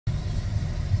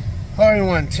Hello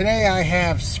everyone, today I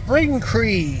have Spring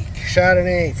Creek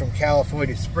Chardonnay from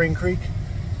California. Spring Creek.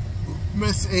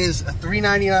 This is a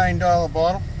 $3.99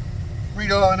 bottle.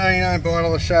 $3.99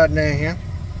 bottle of Chardonnay here.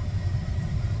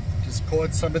 Just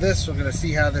poured some of this. We're going to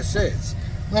see how this is.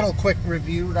 Little quick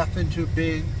review, nothing too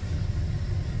big.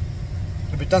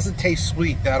 If it doesn't taste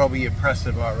sweet, that'll be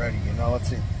impressive already. You know, let's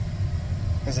see.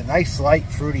 There's a nice light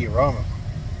fruity aroma.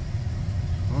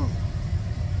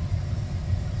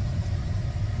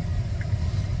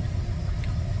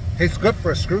 Tastes good for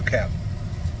a screw cap.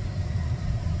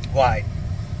 Why?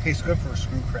 Tastes good for a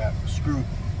screw cap.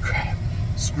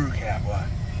 Screw cap. Why?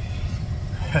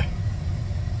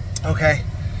 Okay.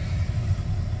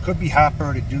 Could be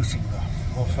heartburn inducing though.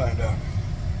 We'll find out.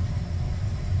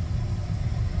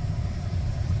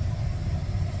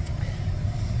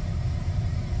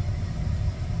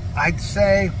 I'd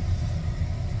say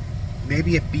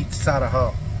maybe it beats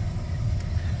Chardonnay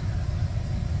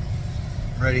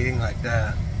or anything like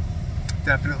that.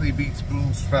 Definitely beats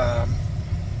Boone's Farm.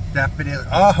 Definitely,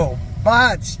 oh,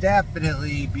 but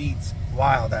definitely beats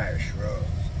Wild Irish Rose.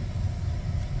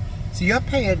 So you're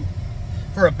paying,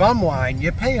 for a bum wine,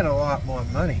 you're paying a lot more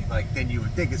money than you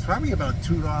would think. It's probably about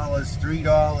 $2,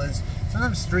 $3,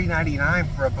 sometimes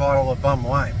 $3.99 for a bottle of bum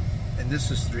wine. And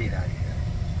this is $3.99.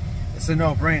 It's a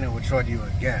no-brainer which one you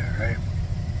would get, right?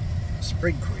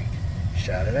 Spring Creek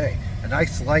Chardonnay. A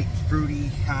nice light,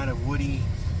 fruity, kind of woody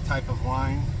type of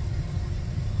wine.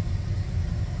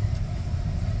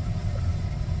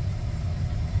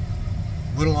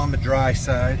 Little on the dry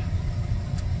side.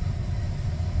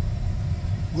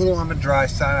 Little on the dry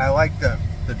side. I like the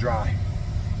dry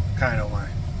kind of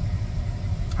wine.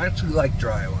 I actually like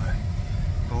dry wine.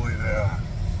 Believe it or not.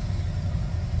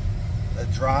 The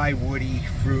dry, woody,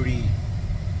 fruity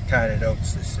kind of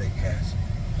notes this thing has.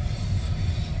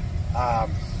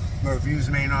 The reviews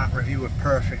may not review it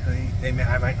perfectly. I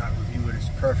might not review it as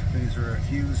perfectly as the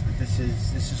reviews, but this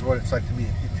is what it's like to me.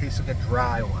 It tastes like a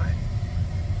dry wine.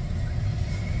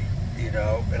 You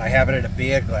know, and I have it in a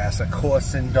beer glass, a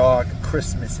Corson Dog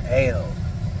Christmas Ale.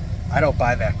 I don't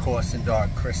buy that Corson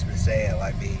Dog Christmas Ale.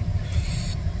 I mean,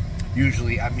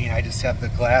 usually, I just have the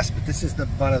glass, but this is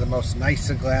one of the most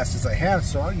nicer glasses I have,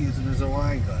 so I'll use it as a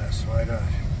wine glass. Why not?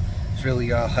 It's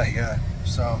really all I got.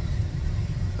 So,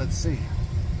 let's see.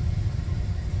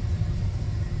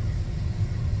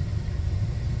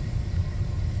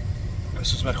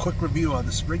 This is my quick review on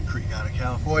the Spring Creek out of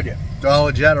California.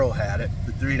 Dollar General had it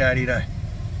for $3.99.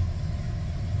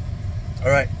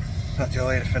 All right, talk to you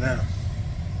later for now.